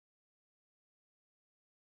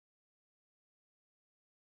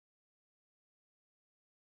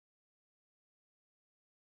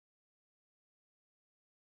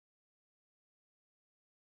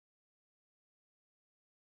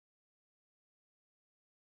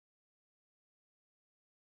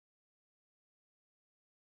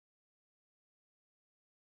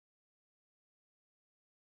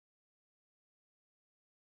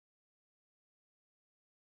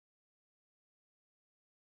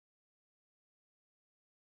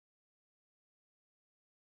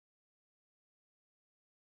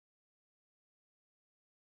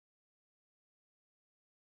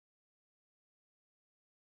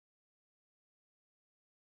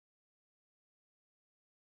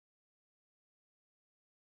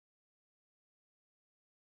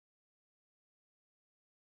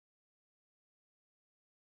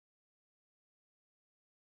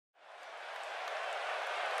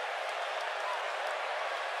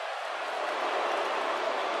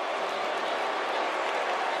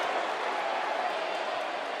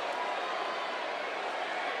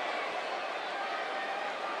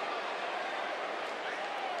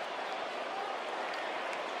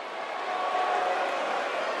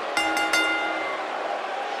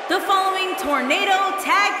The following Tornado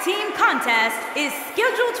Tag Team Contest is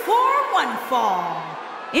scheduled for one fall.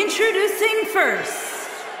 Introducing first,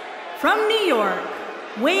 from New York,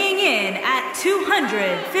 weighing in at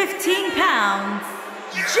 215 pounds,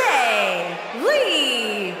 Jay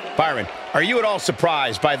Lee. Byron, are you at all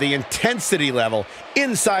surprised by the intensity level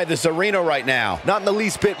inside this arena right now? Not in the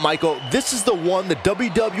least bit, Michael. This is the one the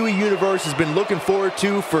WWE Universe has been looking forward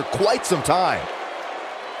to for quite some time.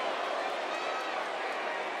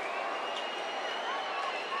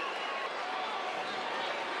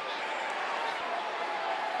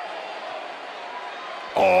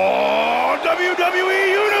 Oh,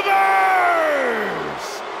 WWE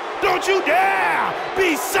Universe! Don't you dare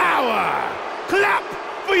be sour! Clap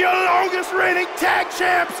for your longest reigning tag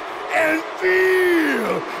champs and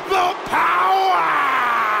feel the power!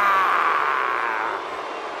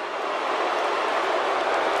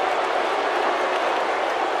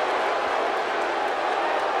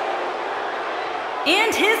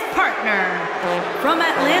 And his partner, from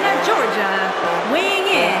Atlanta, Georgia, weighing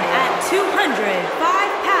in at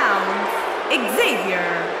 205 pounds, Xavier.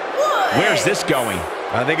 Where's this going?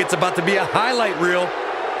 I think it's about to be a highlight reel.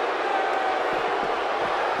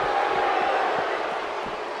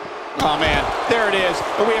 Oh, man, there it is.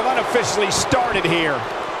 We have unofficially started here.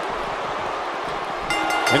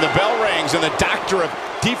 And the bell rings, and the doctor of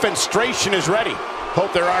defenestration is ready.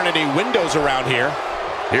 Hope there aren't any windows around here.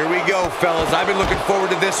 Here we go, fellas. I've been looking forward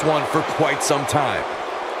to this one for quite some time.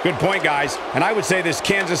 Good point, guys. And I would say this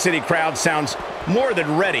Kansas City crowd sounds more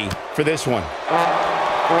than ready for this one.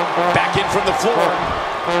 Back in from the floor.